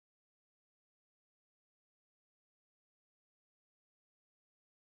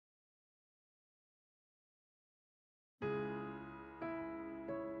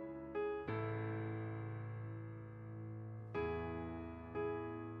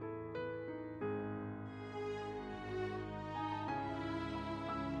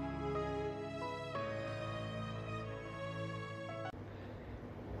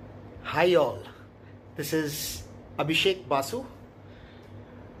Hi all, this is Abhishek Basu,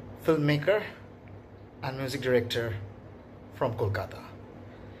 filmmaker and music director from Kolkata.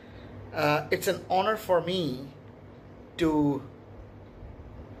 It's an honor for me to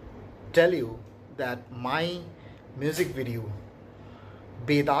tell you that my music video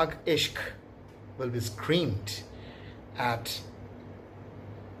BEDAAG ISHQ will be screened at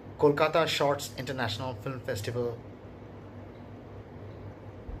Kolkatashortsinternational Film Festival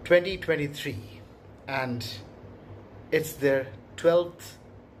 2023, and it's their 12th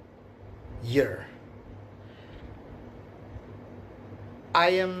year. I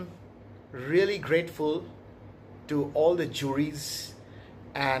am really grateful to all the juries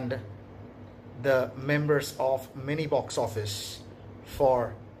and the members of Miniboxoffice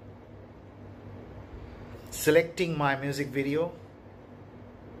for selecting my music video,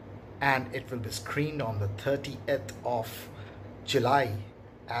 and it will be screened on the 30th of July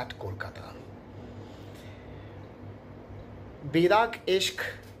at Kolkata. BEDAAG ISHQ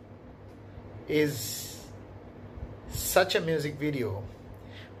is such a music video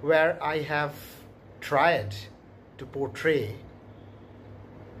where I have tried to portray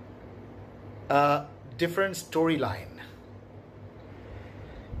a different storyline,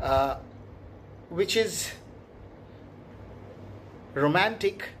 which is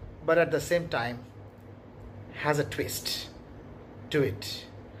romantic but at the same time has a twist to it.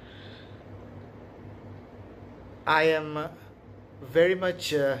 I am very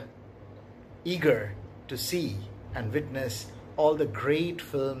much eager to see and witness all the great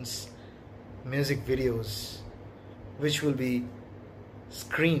films, music videos which will be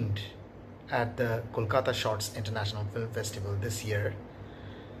screened at the Kolkata Shorts International Film Festival this year,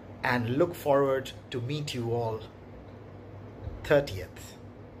 and look forward to meet you all 30th.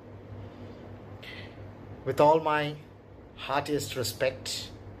 With all my heartiest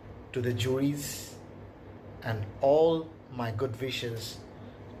respect to the juries and all my good wishes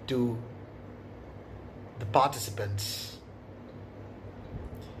to the participants,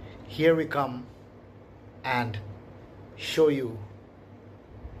 here we come and show you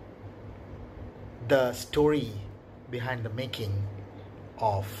the story behind the making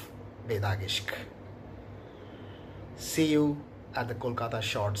of BEDAAG ISHQ. See you at the Kolkata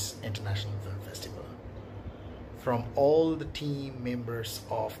Shorts International Film Festival. From all the team members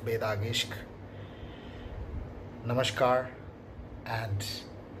of BEDAAG ISHQ, Namaskar and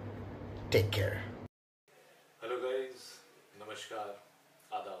take care. Hello guys, नमस्कार,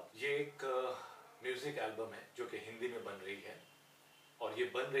 आदाब। ये एक music album है जो कि हिंदी में बन रही है, और ये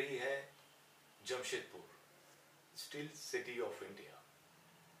बन रही है Jamshedpur, still city of India.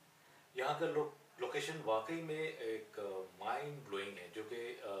 यहाँ का लोकेशन वाकई में एक माइंड ब्लोइंग है, जो कि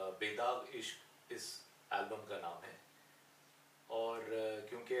BEDAAG ISHQ इस एल्बम का नाम है। और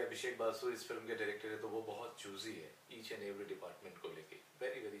क्योंकि अभिषेक बासु इस फिल्म के डायरेक्टर है, तो वो बहुत चूजी है ईच एंड एवरी डिपार्टमेंट को लेके,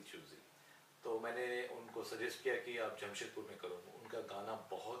 वेरी वेरी चूजी। तो मैंने उनको सजेस्ट किया कि आप जमशेदपुर में करो। उनका गाना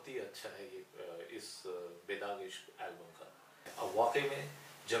बहुत ही अच्छा है ये इस BEDAAG ISHQ एल्बम का। अब वाकई में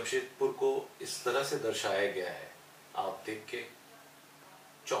जमशेदपुर को इस तरह से दर्शाया गया है, आप देख के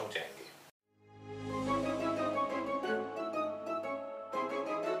चौंक जाएंगे।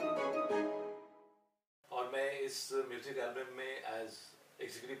 इस म्यूजिक एल्बम में एज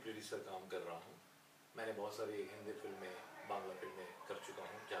एग्जीक्यूटिव प्रोड्यूसर काम कर रहा हूँ। मैंने बहुत सारी हिंदी फिल्में, बांग्ला फिल्में कर चुका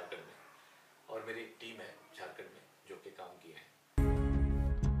हूँ झारखंड में, और मेरी एक टीम है झारखंड में जो कि काम किए हैं।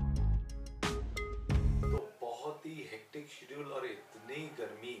 तो बहुत ही हेक्टिक शेड्यूल और इतनी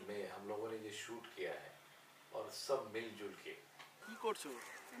गर्मी में हम लोगों ने ये शूट किया है, और सब मिलजुल के। কি করছো?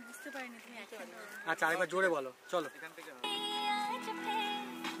 আমি বুঝতে পারিনি তুমি অ্যাকশন করো। আচ্ছা আরেকবার জোরে বলো, চলো এখান থেকে।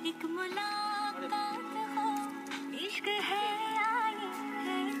 एक मुलाकात हो, इश्क है आए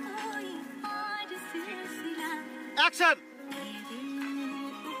है कोई आज सिलसिला। एक्शन।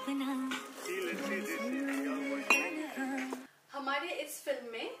 हमारे इस फिल्म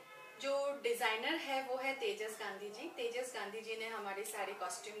में जो डिजाइनर है वो है तेजस गांधी जी। तेजस गांधी जी ने हमारे सारे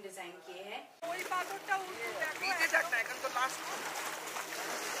कॉस्ट्यूम डिजाइन किए हैं।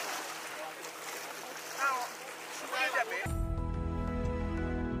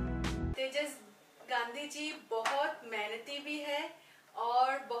 तेजस गांधी जी बहुत मेहनती भी है और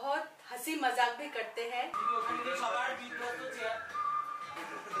बहुत हंसी मजाक भी करते हैं।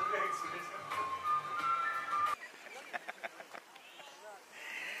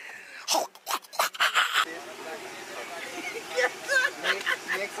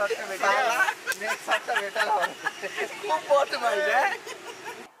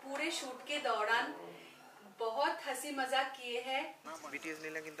 पूरे शूट के दौरान बहुत हंसी मजाक किए हैं। BTS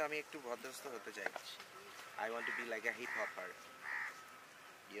নিলে কিন্তু আমি একটু ভদ্রস্থ হতে চাই। I want to be like a hip hopper.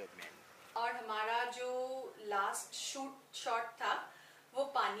 Yo man. और हमारा जो लास्ट शॉट था वो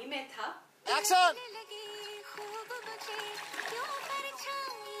पानी में था। Action.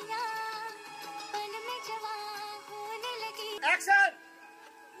 Action!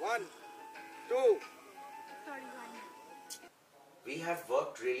 1, 2. We have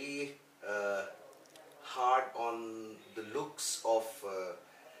worked really hard on the looks of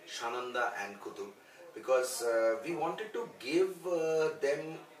Sananda and Kutu because we wanted to give them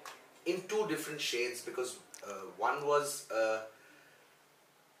in two different shades, because one was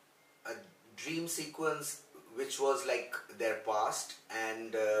a dream sequence which was like their past, and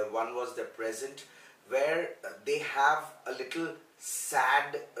one was their present, where they have a little sad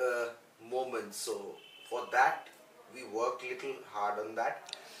moment. So for that we worked little hard on that,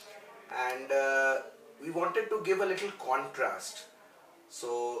 and we wanted to give a little contrast. So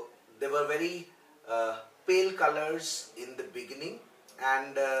there were very pale colors in the beginning,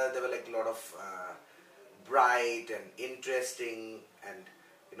 and there were like a lot of bright and interesting and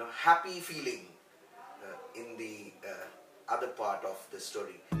happy feeling in the other part of the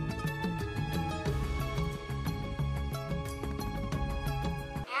story.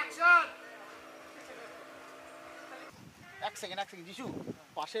 এক second যিশু,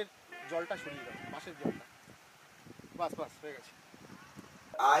 পাশের জলটা সরিয়ে দাও, পাশের জলটা। বাস হয়ে গেছে।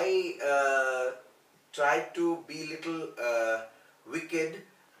 I tried to be little wicked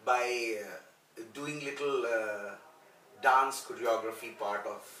by doing little dance choreography part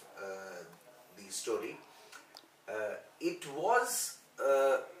of the story. It was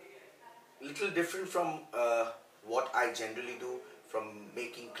little different from what I generally do, from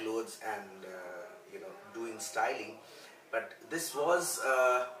making clothes and doing styling. But this was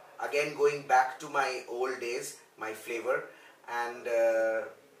again going back to my old days, my flavor, and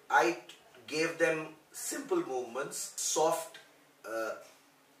I gave them simple movements, soft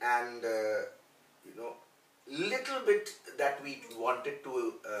and little bit that we wanted to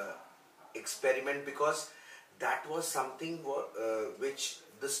experiment, because that was something which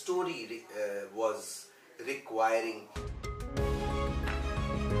the story was requiring.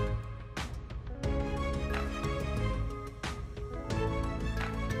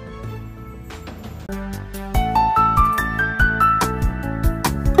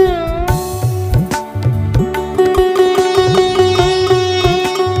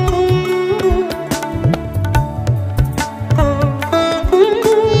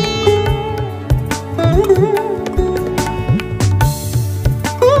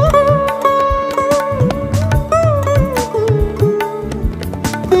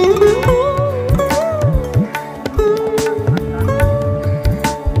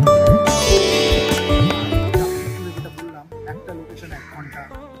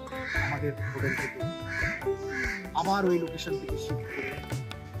 আবার ওই location থেকে shift করে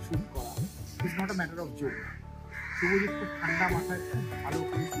shoot করা is not a matter of joke. Subhajit খুব ঠান্ডা মাথায় খুব ভালো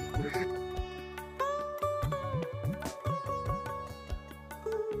করে শুট করেছে।